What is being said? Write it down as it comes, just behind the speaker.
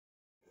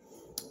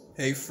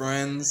Hey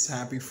friends,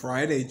 happy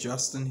Friday.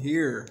 Justin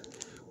here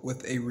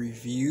with a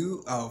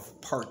review of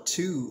part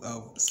 2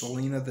 of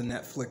Selena the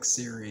Netflix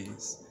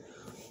series.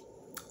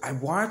 I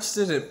watched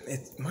it,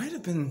 it might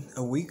have been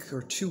a week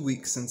or 2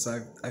 weeks since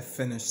I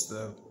finished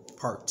the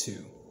part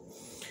 2.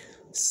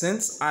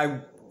 Since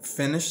I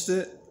finished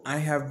it, I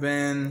have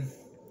been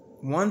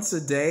once a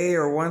day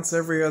or once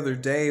every other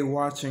day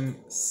watching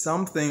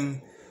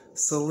something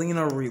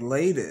Selena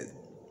related.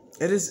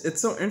 It's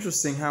so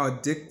interesting how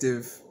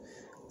addictive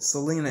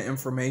Selena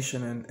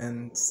information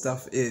and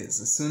stuff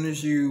is. As soon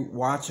as you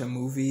watch a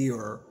movie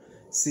or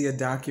see a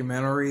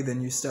documentary,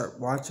 then you start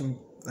watching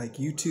like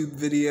YouTube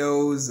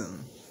videos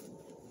and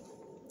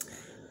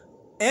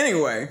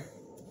anyway,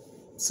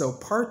 so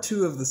part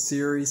 2 of the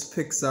series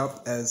picks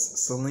up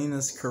as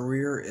Selena's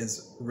career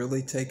is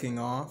really taking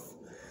off.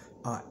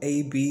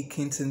 A.B.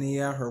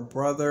 Quintanilla, her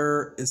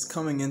brother, is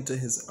coming into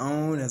his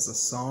own as a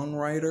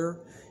songwriter.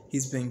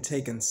 He's being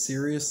taken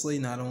seriously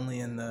not only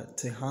in the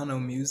Tejano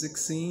music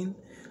scene,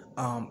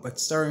 but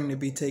starting to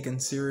be taken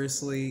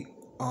seriously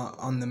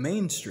on the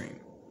mainstream.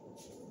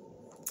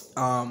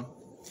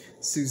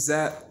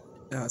 Suzette,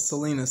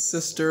 Selena's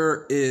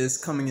sister, is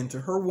coming into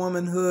her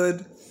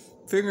womanhood,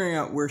 figuring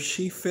out where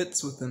she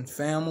fits within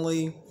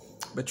family,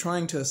 but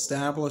trying to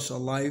establish a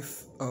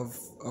life of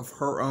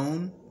her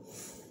own.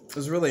 It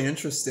was really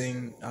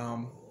interesting.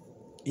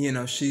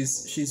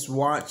 She's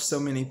watched so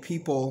many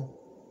people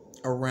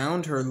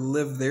around her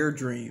live their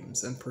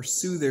dreams and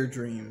pursue their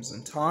dreams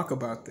and talk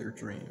about their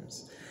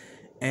dreams.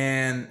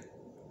 And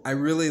I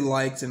really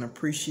liked and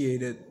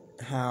appreciated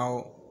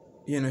how,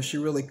 she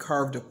really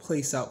carved a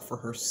place out for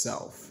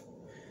herself.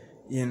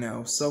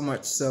 So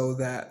much so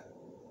that,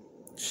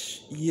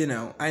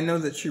 I know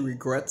that she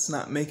regrets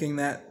not making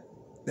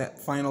that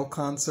final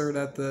concert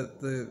at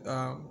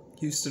the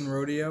Houston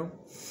Rodeo.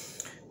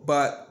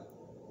 But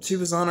she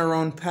was on her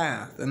own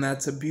path, and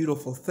that's a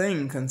beautiful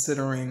thing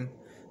considering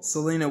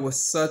Selena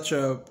was such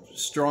a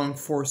strong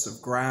force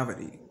of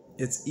gravity.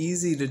 It's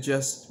easy to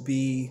just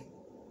be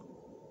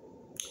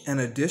an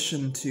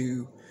addition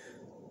to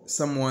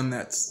someone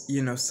that's,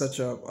 such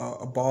a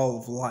ball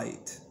of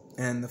light.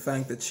 And the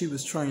fact that she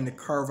was trying to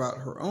carve out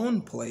her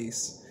own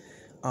place,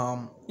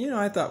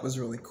 I thought was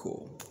really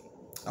cool.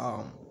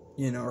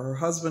 Her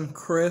husband,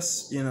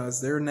 Chris,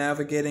 as they're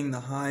navigating the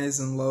highs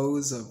and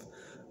lows of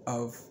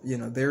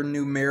their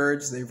new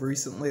marriage, they've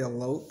recently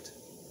eloped.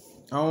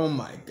 Oh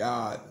my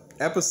God.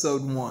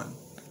 Episode 1.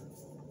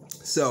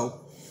 So,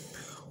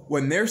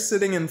 when they're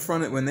sitting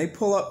when they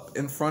pull up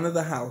in front of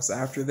the house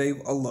after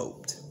they've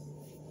eloped,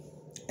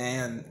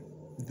 and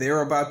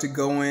they're about to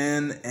go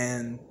in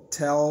and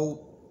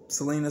tell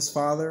Selena's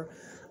father,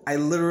 I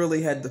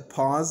literally had to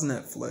pause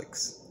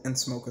Netflix and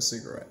smoke a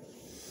cigarette.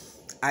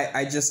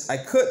 I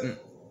couldn't.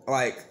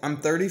 I'm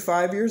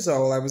 35 years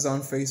old. I was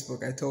on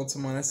Facebook. I told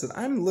someone, I said,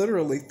 I'm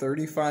literally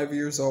 35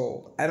 years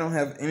old. I don't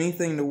have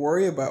anything to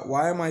worry about.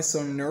 Why am I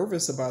so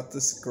nervous about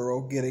this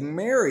girl getting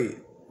married?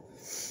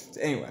 So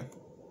anyway,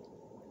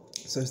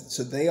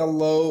 so they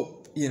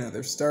elope.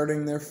 They're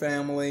starting their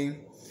family.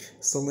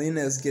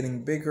 Selena is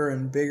getting bigger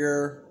and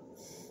bigger.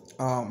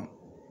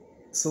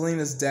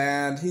 Selena's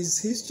dad,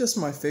 he's just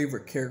my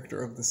favorite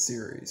character of the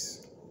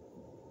series.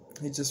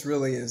 He just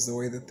really is, the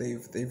way that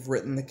they've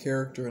written the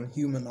character and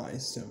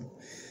humanized him.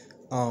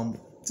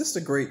 Just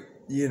a great,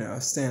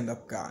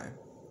 stand-up guy.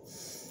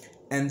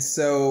 And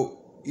so,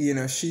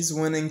 she's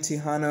winning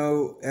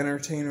Tejano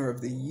Entertainer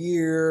of the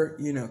Year,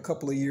 a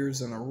couple of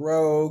years in a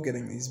row,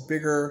 getting these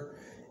bigger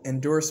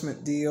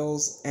endorsement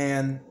deals.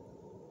 And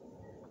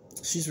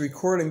she's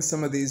recording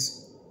some of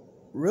these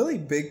really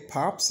big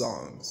pop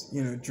songs,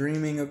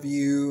 Dreaming of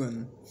You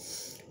and,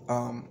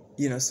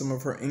 some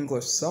of her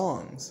English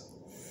songs.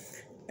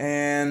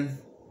 And,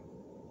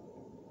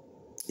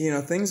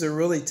 things are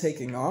really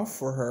taking off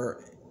for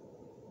her,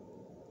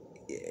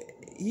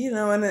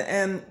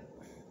 and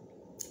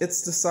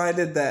it's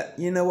decided that,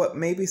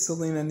 maybe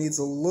Selena needs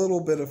a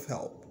little bit of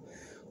help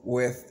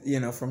with,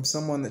 from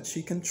someone that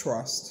she can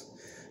trust,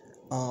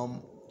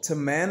 to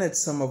manage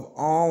some of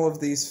all of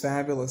these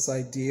fabulous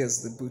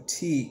ideas, the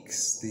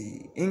boutiques,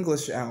 the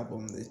English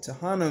album, the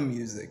Tejano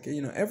music,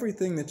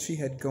 everything that she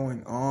had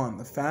going on,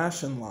 the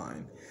fashion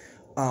line.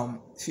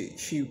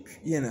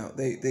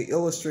 They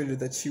illustrated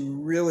that she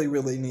really,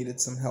 really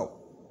needed some help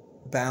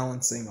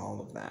balancing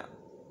all of that.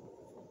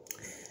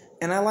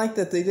 And I like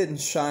that they didn't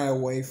shy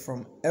away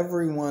from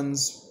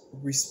everyone's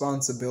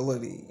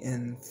responsibility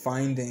in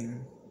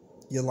finding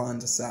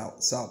Yolanda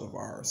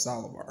Saldivar.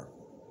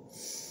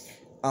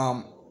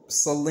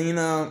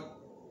 Selena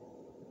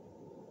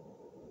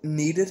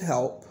needed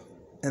help,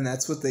 and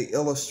that's what they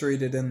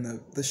illustrated in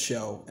the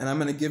show. And I'm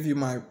going to give you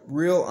my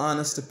real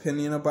honest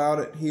opinion about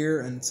it here.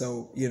 And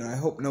so, I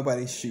hope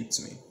nobody shoots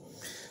me.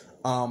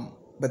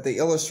 But they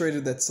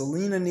illustrated that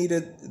Selena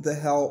needed the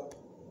help,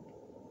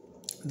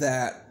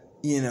 that,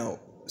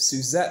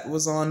 Suzette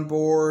was on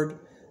board,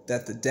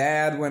 that the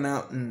dad went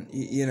out and,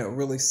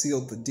 really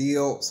sealed the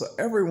deal. So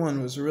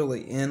everyone was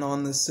really in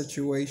on this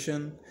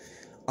situation.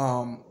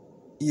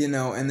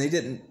 And they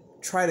didn't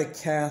try to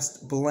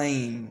cast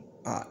blame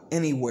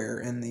anywhere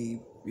in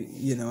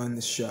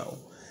the show.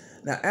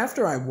 Now,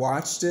 after I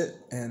watched it,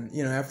 and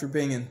after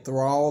being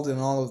enthralled in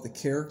all of the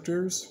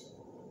characters,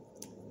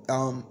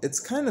 it's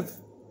kind of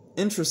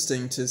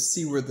interesting to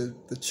see where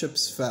the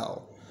chips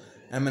fell.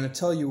 I'm going to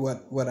tell you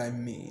what I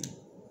mean.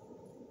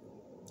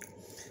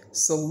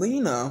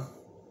 Selena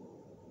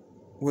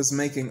was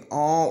making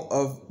all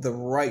of the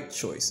right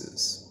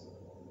choices.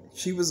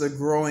 She was a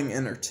growing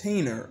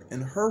entertainer,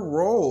 and her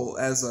role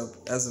as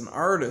an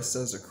artist,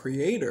 as a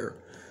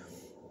creator,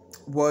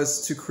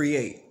 was to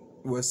create,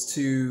 was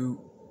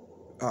to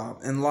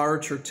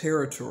enlarge her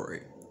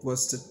territory,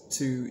 was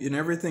to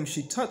everything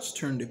she touched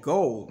turned to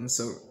gold. And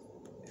so,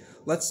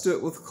 let's do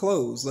it with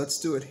clothes, let's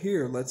do it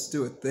here, let's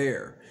do it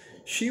there.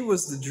 She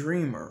was the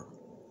dreamer.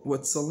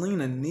 What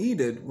Selena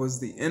needed was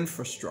the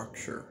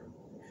infrastructure.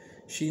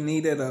 She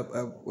needed a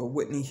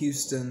Whitney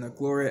Houston, a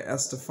Gloria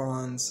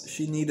Estefans.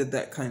 She needed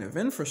that kind of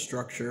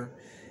infrastructure.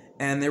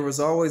 And there was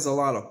always a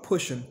lot of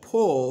push and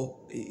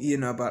pull,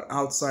 about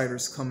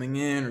outsiders coming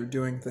in or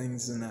doing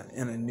things in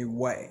a new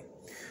way.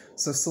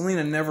 So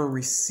Selena never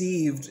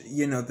received,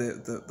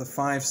 the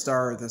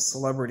 5-star, the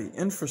celebrity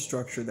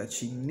infrastructure that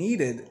she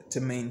needed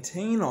to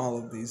maintain all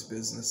of these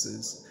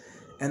businesses,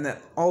 and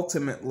that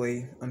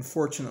ultimately,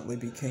 unfortunately,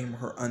 became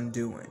her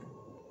undoing.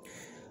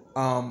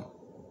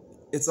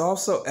 It's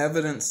also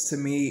evidence to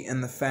me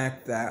in the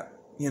fact that,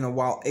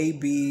 while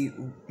A.B.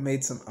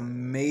 made some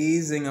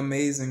amazing,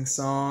 amazing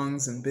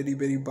songs, and Bitty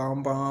Bitty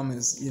Bom Bom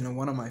is,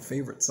 one of my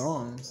favorite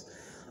songs,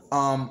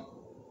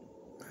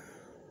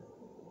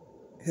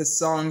 his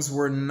songs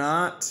were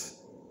not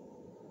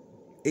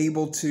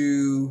able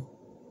to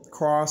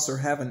cross or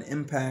have an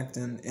impact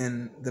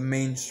in the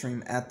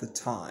mainstream at the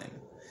time.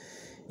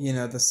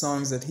 The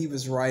songs that he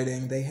was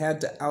writing, they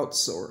had to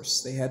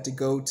outsource. They had to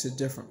go to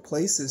different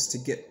places to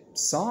get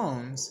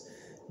songs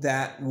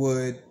that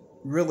would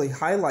really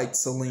highlight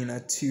Selena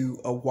to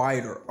a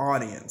wider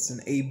audience.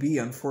 And A.B.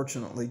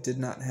 unfortunately did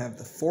not have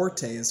the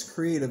forte, as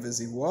creative as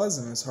he was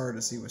and as hard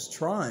as he was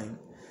trying.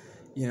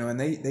 And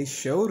they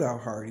showed how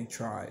hard he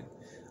tried.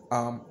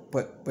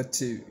 But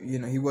to,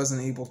 he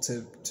wasn't able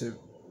to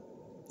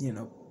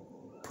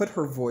put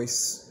her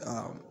voice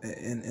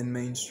in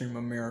mainstream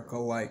America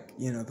like,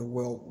 the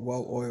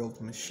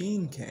well-oiled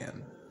machine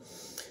can.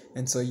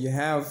 And so you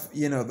have,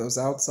 those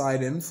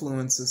outside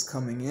influences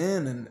coming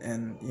in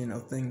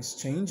and things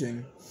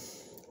changing.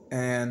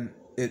 And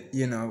it,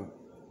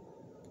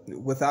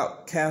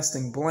 without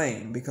casting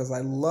blame, because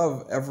I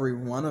love every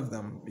one of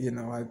them,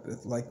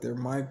 like they're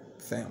my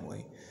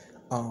family.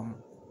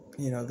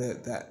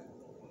 That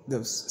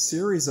those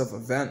series of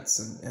events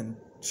and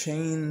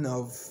chain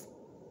of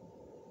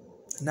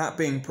not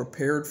being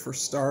prepared for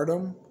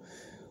stardom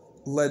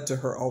led to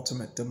her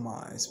ultimate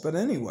demise. But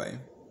anyway,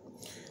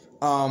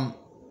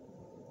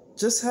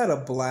 just had a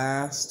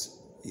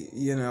blast,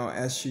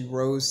 as she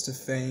rose to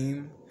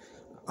fame.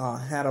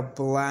 Had a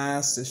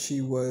blast as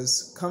she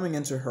was coming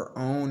into her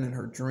own and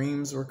her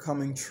dreams were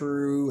coming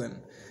true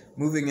and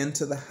moving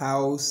into the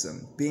house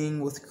and being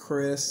with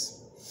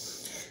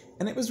Chris.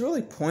 And it was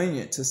really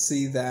poignant to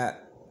see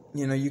that,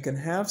 you can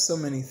have so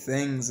many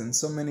things and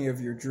so many of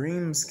your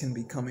dreams can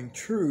be coming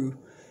true,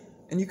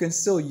 and you can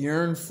still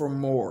yearn for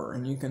more,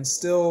 and you can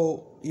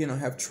still,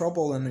 have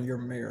trouble in your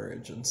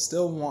marriage and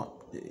still want,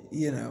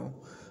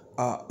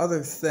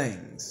 other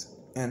things.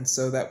 And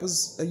so that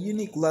was a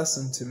unique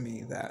lesson to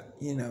me that,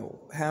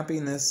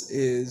 happiness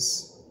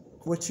is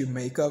what you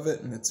make of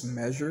it, and it's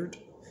measured.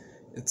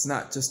 It's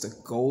not just a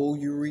goal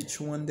you reach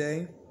one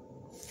day.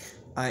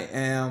 I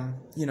am,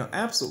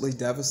 absolutely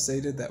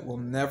devastated that we'll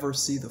never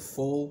see the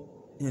full,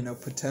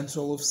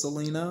 potential of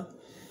Selena.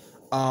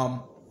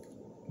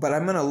 But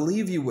I'm going to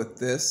leave you with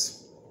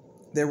this.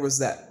 There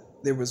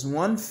was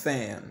one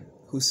fan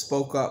who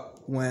spoke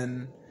up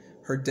when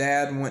her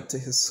dad went to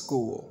his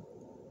school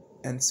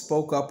and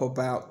spoke up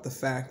about the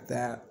fact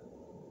that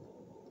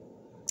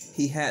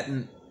he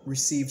hadn't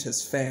received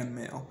his fan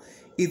mail.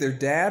 Either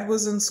dad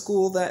was in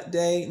school that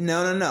day.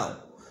 No.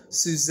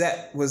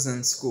 Suzette was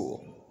in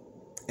school.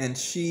 And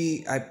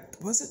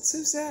was it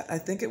Suzette? I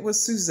think it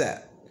was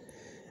Suzette.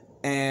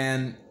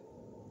 And,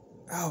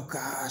 oh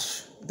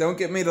gosh, don't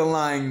get me to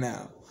lying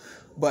now.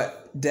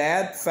 But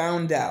Dad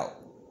found out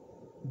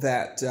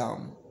that,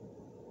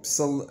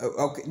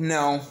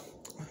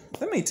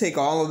 let me take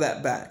all of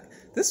that back.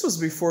 This was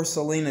before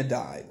Selena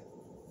died.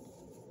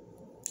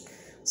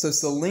 So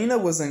Selena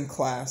was in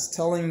class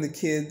telling the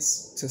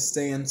kids to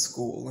stay in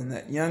school. And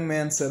that young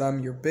man said,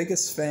 "I'm your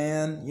biggest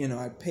fan.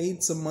 I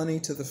paid some money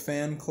to the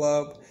fan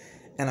club.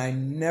 And I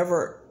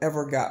never,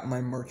 ever got my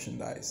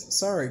merchandise.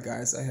 Sorry,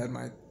 guys, I had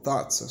my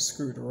thoughts so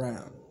screwed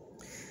around."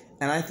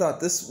 And I thought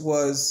this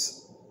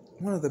was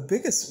one of the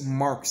biggest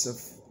marks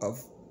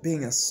of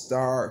being a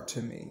star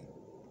to me.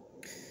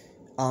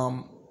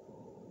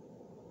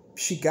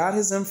 She got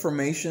his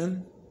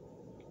information,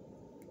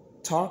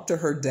 talked to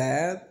her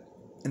dad,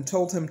 and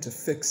told him to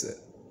fix it.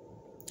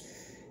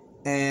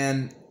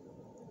 And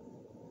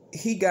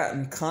he got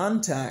in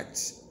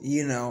contact,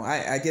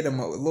 I get a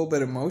little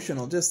bit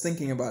emotional just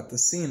thinking about the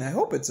scene. I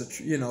hope it's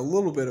a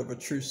little bit of a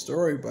true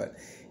story, but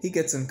he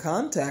gets in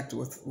contact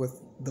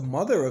with the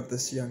mother of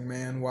this young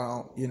man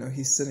while,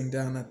 he's sitting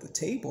down at the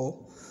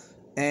table.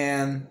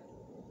 And,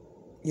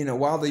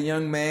 while the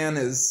young man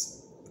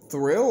is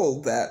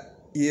thrilled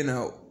that,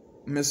 Mr.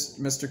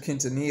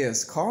 Quintanilla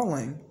is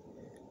calling,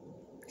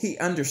 he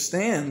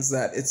understands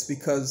that it's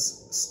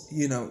because,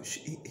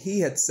 he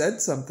had said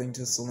something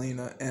to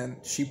Selena and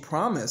she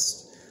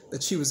promised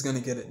that she was going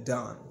to get it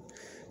done.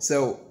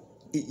 So,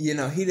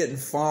 he didn't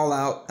fall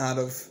out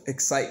of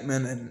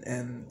excitement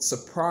and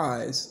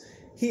surprise.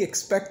 He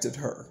expected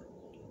her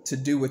to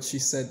do what she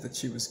said that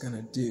she was going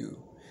to do.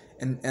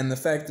 And the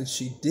fact that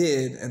she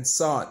did and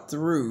saw it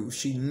through,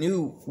 she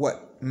knew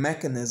what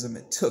mechanism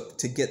it took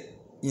to get,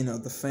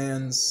 the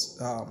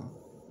fans'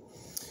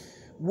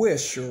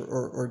 wish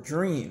or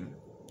dream.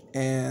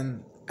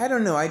 And I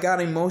don't know, I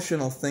got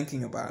emotional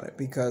thinking about it,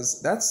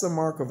 because that's the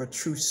mark of a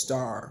true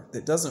star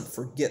that doesn't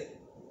forget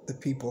the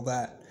people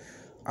that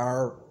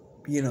are,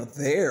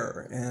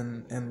 there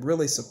and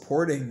really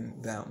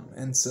supporting them.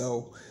 And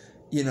so,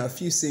 a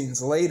few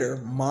scenes later,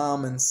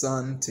 mom and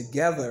son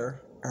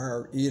together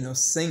are,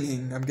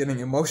 singing. I'm getting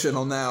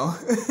emotional now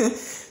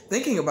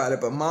thinking about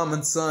it, but mom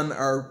and son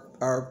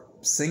are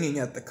singing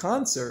at the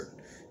concert,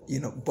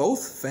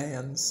 both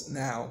fans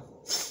now,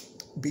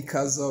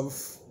 because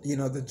of,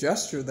 the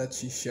gesture that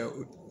she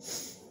showed.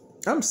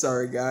 I'm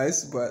sorry,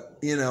 guys, but,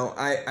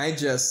 I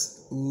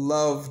just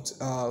loved,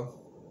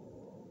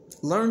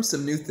 learned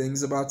some new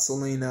things about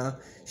Selena.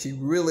 She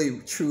really,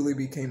 truly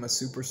became a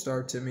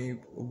superstar to me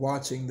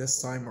watching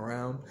this time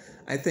around.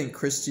 I think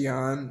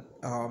Christian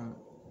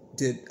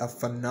did a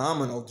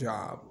phenomenal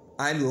job.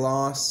 I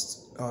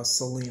lost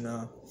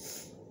Selena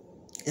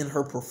in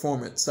her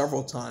performance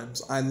several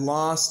times. I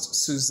lost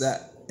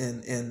Suzette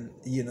in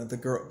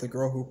the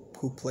girl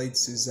who played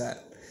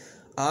Suzette.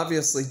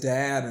 Obviously,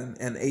 Dad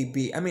and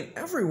AB. I mean,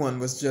 everyone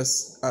was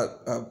just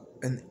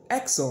an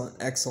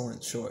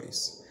excellent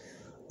choice.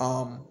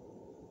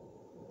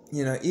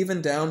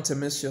 Even down to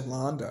Miss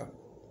Yolanda.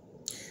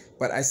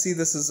 But I see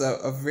this as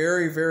a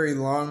very, very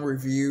long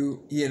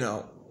review.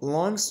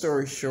 Long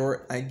story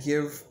short, I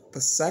give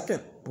the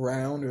second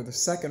round or the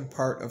second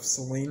part of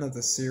Selena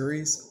the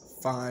series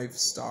 5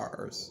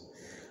 stars.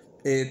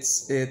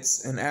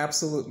 It's an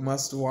absolute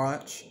must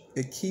watch.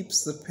 It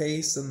keeps the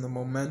pace and the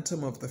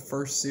momentum of the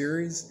first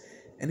series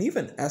and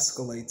even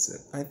escalates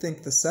it. I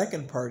think the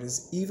second part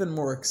is even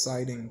more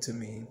exciting to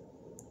me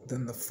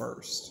than the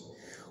first.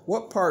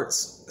 What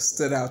parts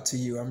stood out to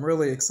you? I'm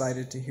really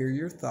excited to hear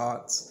your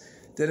thoughts.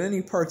 Did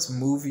any parts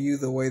move you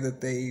the way that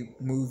they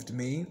moved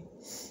me?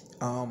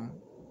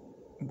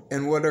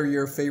 And what are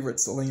your favorite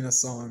Selena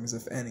songs,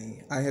 if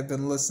any? I have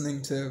been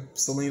listening to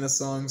Selena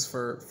songs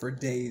for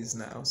days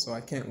now, so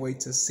I can't wait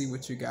to see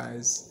what you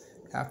guys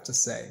have to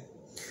say.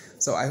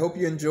 So I hope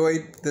you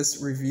enjoyed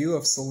this review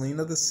of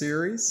Selena the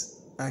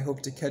series. I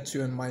hope to catch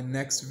you in my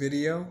next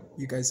video.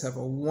 You guys have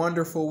a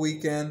wonderful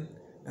weekend,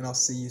 and I'll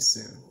see you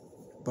soon.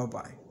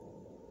 Bye-bye.